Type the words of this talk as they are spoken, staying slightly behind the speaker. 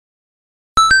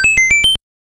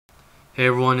Hey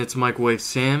everyone, it's Microwave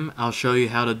Sam. I'll show you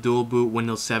how to dual boot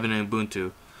Windows 7 and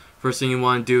Ubuntu. First thing you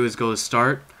want to do is go to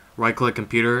Start, right click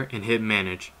Computer, and hit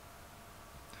Manage.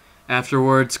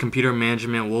 Afterwards, Computer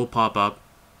Management will pop up,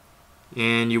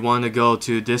 and you want to go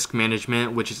to Disk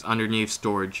Management, which is underneath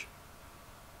Storage.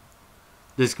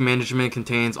 Disk Management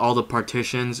contains all the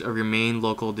partitions of your main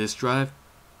local disk drive,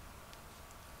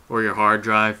 or your hard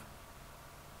drive.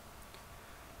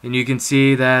 And you can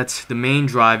see that the main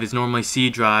drive is normally C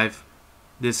drive.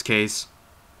 In this case,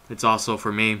 it's also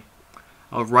for me.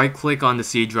 I'll right click on the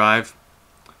C drive,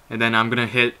 and then I'm going to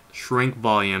hit shrink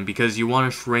volume because you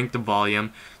want to shrink the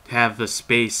volume to have the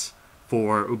space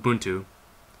for Ubuntu.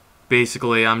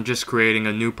 Basically, I'm just creating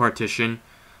a new partition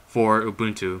for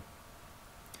Ubuntu.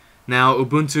 Now,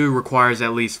 Ubuntu requires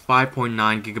at least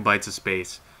 5.9 gigabytes of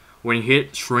space. When you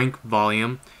hit shrink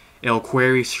volume, it'll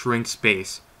query shrink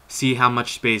space. See how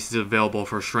much space is available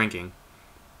for shrinking.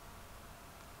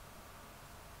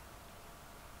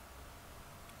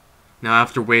 Now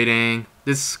after waiting,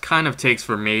 this kind of takes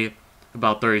for me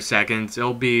about 30 seconds.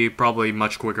 It'll be probably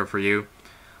much quicker for you.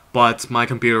 But my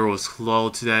computer was slow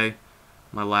today,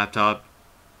 my laptop.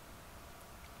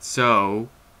 So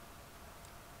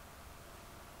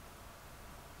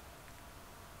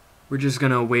we're just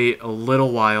gonna wait a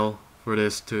little while for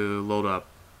this to load up.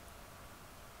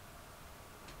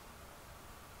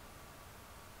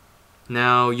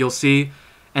 Now you'll see,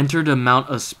 enter the amount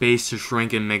of space to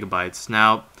shrink in megabytes.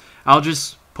 Now I'll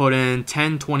just put in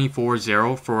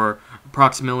 10240 for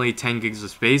approximately 10 gigs of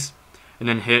space, and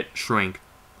then hit shrink.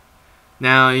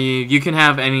 Now you can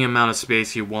have any amount of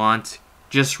space you want.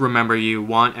 Just remember you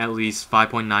want at least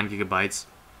 5.9 gigabytes.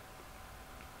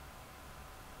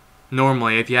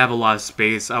 Normally, if you have a lot of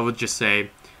space, I would just say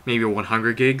maybe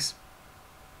 100 gigs.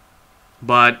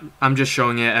 But I'm just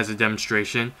showing it as a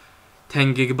demonstration.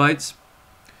 10 gigabytes.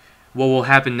 What will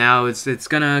happen now is it's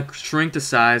gonna shrink the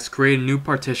size, create a new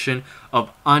partition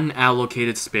of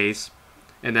unallocated space,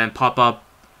 and then pop up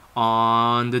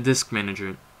on the disk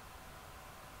manager.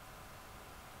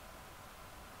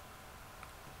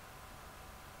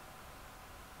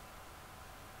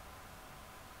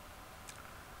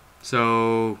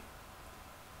 So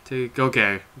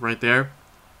okay, right there,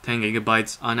 10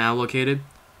 gigabytes unallocated,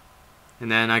 and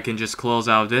then I can just close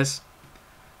out this.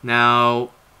 Now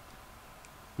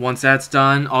once that's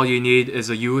done, all you need is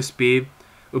a USB,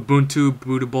 Ubuntu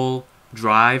Bootable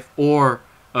drive, or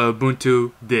a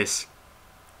Ubuntu disk.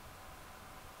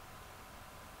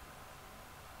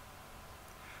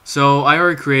 So I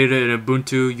already created an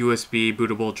Ubuntu USB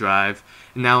Bootable drive,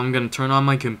 and now I'm going to turn on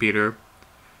my computer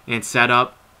and set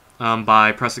up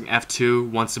by pressing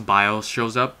F2 once the BIOS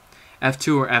shows up.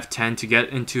 F2 or F10 to get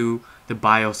into the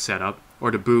BIOS setup, or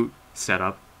the boot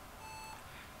setup.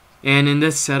 And in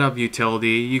this setup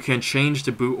utility, you can change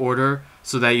the boot order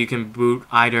so that you can boot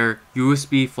either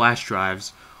USB flash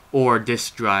drives or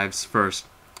disk drives first.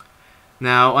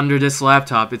 Now under this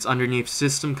laptop, it's underneath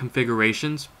System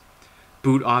Configurations,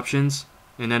 Boot Options,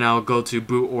 and then I'll go to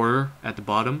Boot Order at the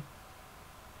bottom.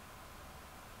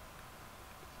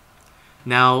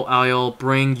 Now I'll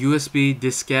bring USB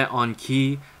diskette on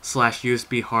key /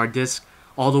 USB hard disk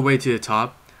all the way to the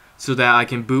top so that I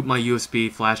can boot my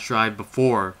USB flash drive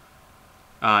before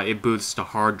it boots the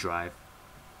hard drive.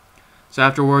 So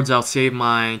afterwards, I'll save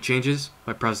my changes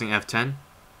by pressing F10.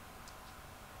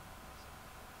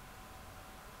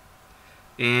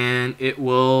 And it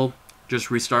will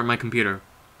just restart my computer.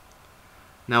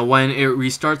 Now when it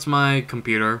restarts my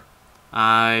computer,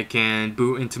 I can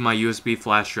boot into my USB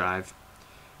flash drive.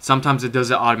 Sometimes it does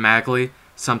it automatically,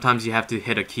 sometimes you have to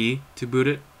hit a key to boot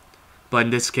it. But in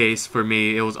this case, for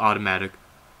me, it was automatic.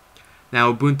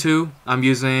 Now Ubuntu, I'm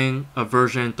using a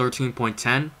version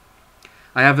 13.10.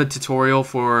 I have a tutorial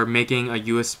for making a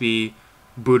USB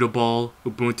bootable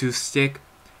Ubuntu stick.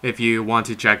 If you want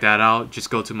to check that out, just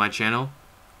go to my channel.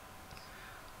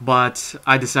 But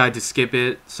I decided to skip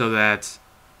it so that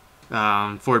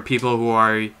for people who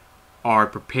are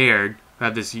prepared, who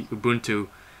have this Ubuntu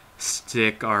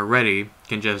stick already,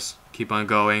 can just keep on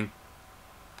going.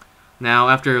 Now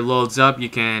after it loads up, you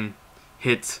can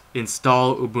hit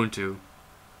Install Ubuntu.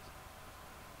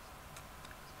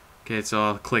 Okay, so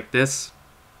I'll click this.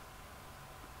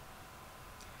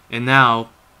 And now it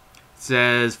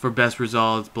says for best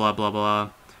results, blah blah blah.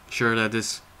 Sure that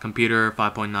this computer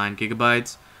 5.9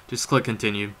 gigabytes. Just click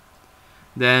continue.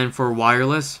 Then for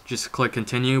wireless, just click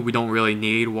continue. We don't really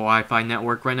need Wi-Fi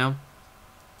network right now.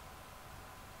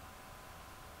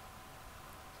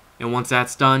 And once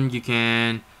that's done, you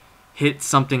can hit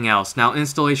something else. Now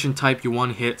installation type, you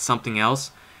want to hit something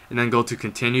else and then go to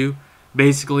continue.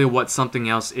 Basically what something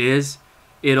else is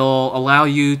it'll allow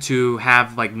you to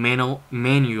have like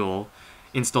manual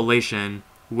installation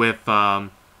with the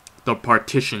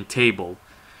partition table.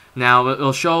 Now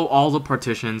it'll show all the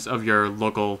partitions of your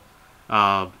local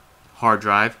hard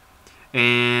drive,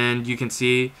 and you can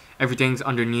see everything's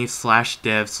underneath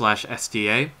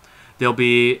 /dev/SDA. There'll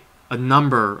be a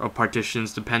number of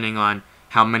partitions depending on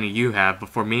how many you have, but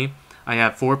for me, I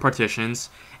have 4 partitions,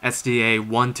 SDA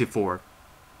 1 to 4.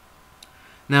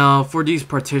 Now for these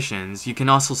partitions, you can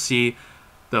also see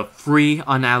the free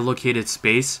unallocated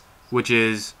space, which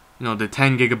is the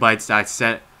 10 gigabytes that I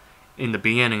set in the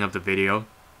beginning of the video.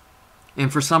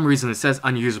 And for some reason it says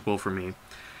unusable for me.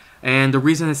 And the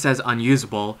reason it says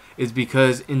unusable is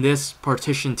because in this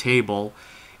partition table,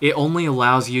 it only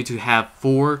allows you to have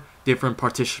 4 different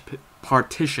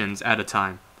partitions at a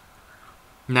time.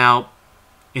 Now,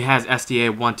 it has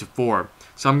SDA 1 to 4.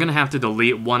 So I'm going to have to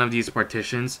delete one of these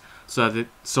partitions so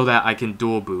that I can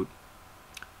dual boot.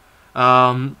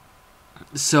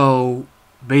 So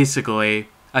basically,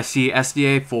 I see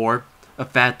SDA 4, a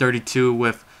FAT32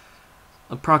 with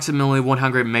approximately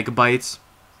 100 megabytes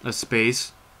of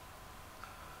space.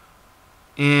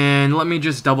 And let me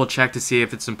just double check to see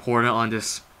if it's important on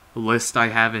this list I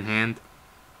have in hand.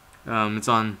 It's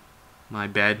on my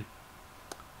bed.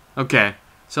 Okay,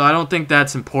 so I don't think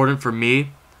that's important for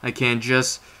me.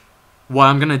 What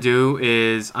I'm gonna do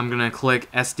is I'm gonna click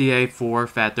SDA 4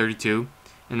 FAT32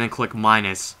 and then click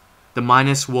minus. The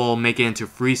minus will make it into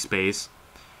free space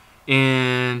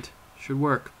and should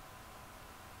work.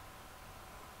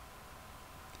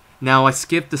 Now I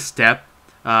skipped the step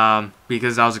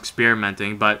because I was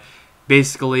experimenting, but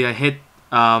basically I hit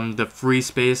the free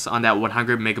space on that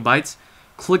 100 megabytes,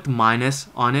 clicked minus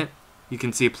on it, you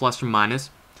can see plus or minus,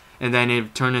 and then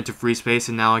it turned into free space,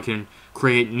 and now I can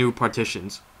create new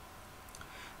partitions.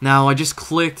 Now I just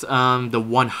clicked the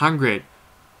 100,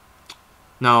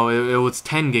 no, it was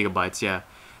 10 gigabytes, yeah,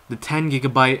 the 10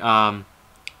 gigabyte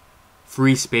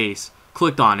free space,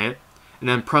 clicked on it, and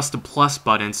then pressed the plus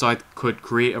button so I could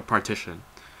create a partition.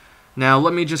 Now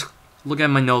let me just look at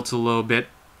my notes a little bit.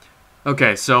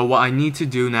 Okay, so what I need to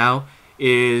do now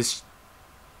is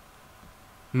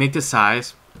make the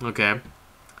size. Okay,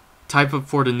 type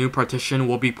for the new partition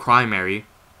will be primary,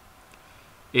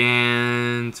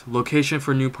 and location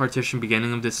for new partition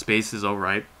beginning of this space is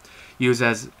alright. Use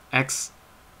as Ext4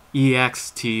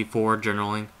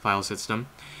 Journaling file system.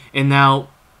 And now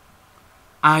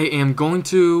I am going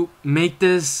to make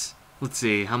this, let's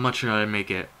see, how much should I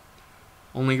make it?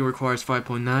 Only requires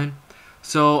 5.9.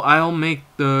 So I'll make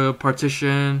the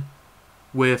partition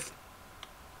with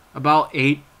about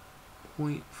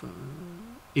 8.3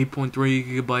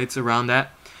 gigabytes, around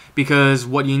that. Because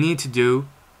what you need to do,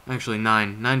 actually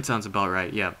 9 sounds about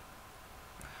right, yeah.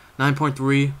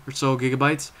 9.3 or so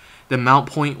gigabytes. The mount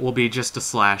point will be just a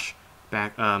slash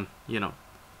back, then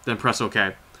press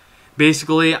OK.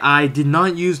 Basically, I did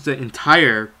not use the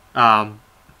entire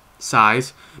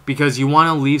size because you want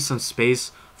to leave some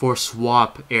space for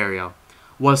swap area.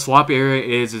 What a swap area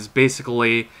is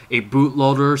basically a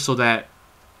bootloader,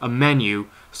 a menu,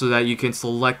 so that you can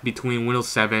select between Windows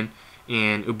 7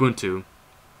 and Ubuntu.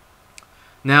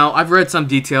 Now, I've read some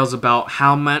details about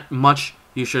how much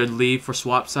you should leave for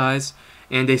swap size,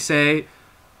 and they say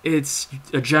it's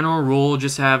a general rule,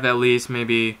 just have at least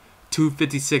maybe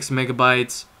 256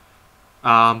 megabytes,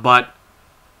 but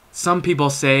some people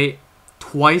say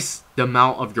twice the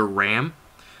amount of your RAM,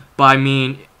 but I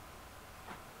mean,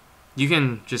 you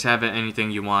can just have it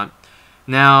anything you want.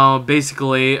 Now,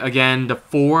 basically, again, the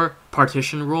 4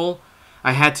 partition rule,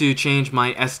 I had to change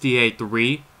my SDA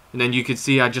 3, and then you can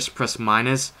see I just press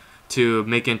minus to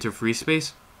make it into free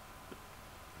space.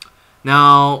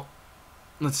 Now,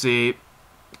 let's see,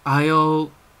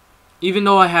 even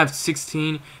though I have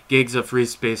 16 gigs of free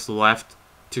space left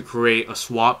to create a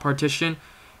swap partition,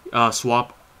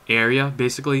 swap area,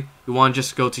 basically, you want to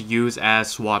just go to use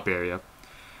as swap area.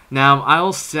 Now,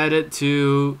 I'll set it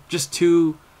to just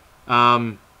 2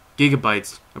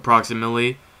 gigabytes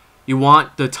approximately. You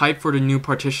want the type for the new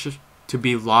partition to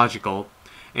be logical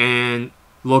and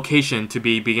location to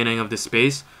be beginning of the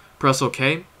space. Press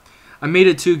OK. I made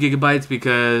it 2 gigabytes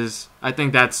because I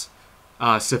think that's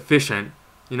sufficient.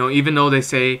 Even though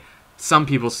some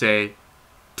people say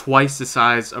twice the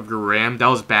size of your RAM, that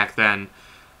was back then.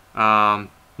 Now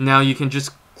you can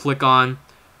just click on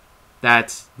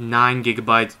that 9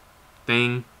 gigabyte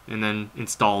thing and then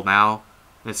install now.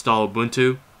 Install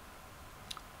Ubuntu.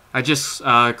 I just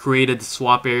created the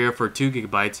swap area for 2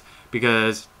 gigabytes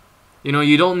because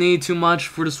you don't need too much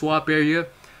for the swap area,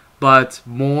 but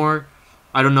more,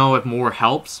 I don't know if more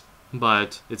helps,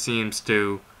 but it seems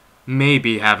to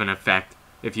maybe have an effect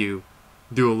if you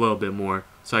do a little bit more.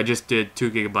 So I just did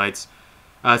 2 gigabytes.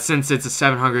 Since it's a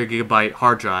 700 gigabyte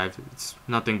hard drive, it's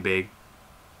nothing big.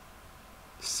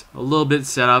 It's a little bit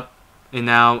set up, and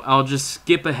now I'll just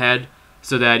skip ahead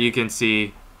so that you can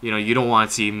see, you don't want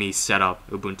to see me set up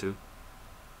Ubuntu.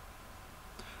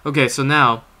 Okay, so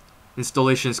now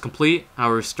installation is complete.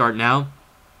 I'll restart now,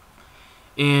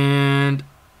 and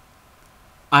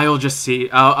I'll just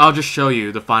show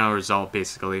you the final result.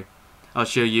 Basically, I'll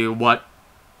show you what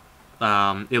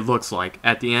it looks like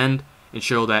at the end and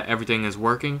show that everything is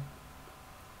working.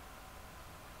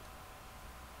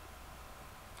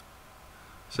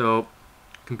 So,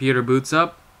 computer boots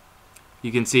up.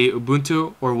 You can see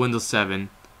Ubuntu or Windows 7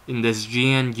 in this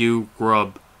GNU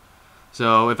grub.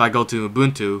 So if I go to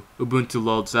Ubuntu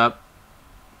loads up.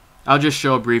 I'll just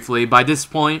show it briefly. By this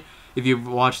point, if you've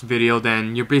watched the video,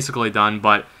 then you're basically done,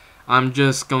 but I'm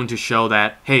just going to show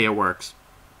that, hey, it works.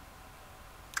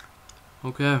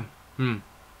 Okay.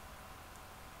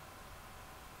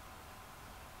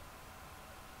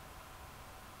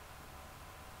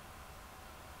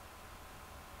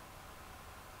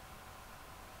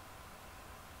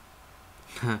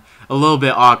 A little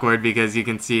bit awkward because you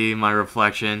can see my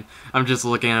reflection. I'm just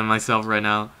looking at myself right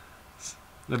now. It's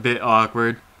a bit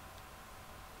awkward.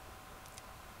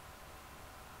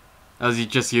 I was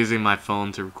just using my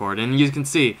phone to record, and you can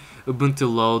see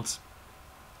Ubuntu loads.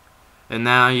 And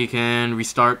now you can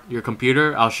restart your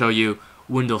computer. I'll show you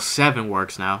Windows 7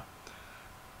 works now.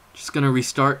 Just gonna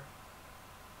restart.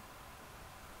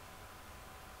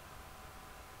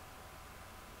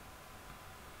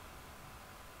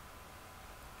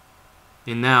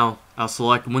 And now I'll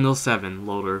select Windows 7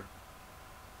 loader.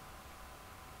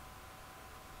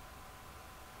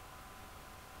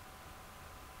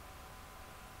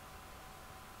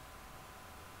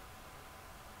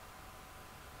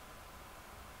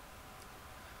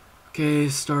 Okay,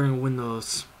 starting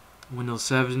Windows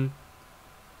 7.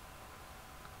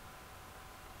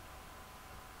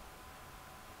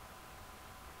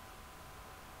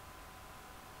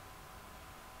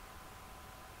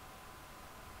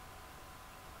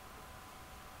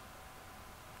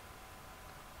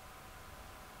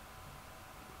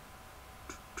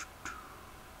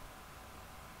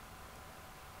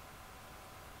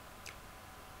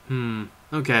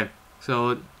 Okay, so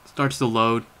it starts to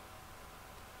load.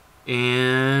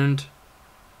 And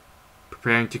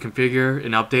preparing to configure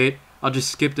an update. I'll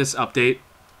just skip this update,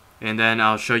 and then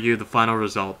I'll show you the final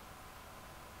result.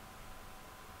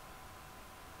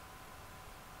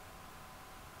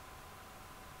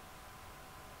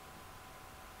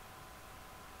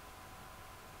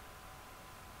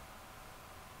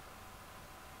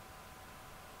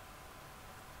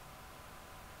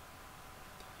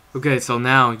 Okay, so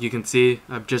now you can see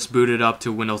I've just booted up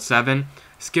to Windows 7.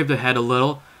 Skipped ahead a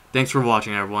little. Thanks for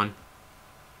watching, everyone.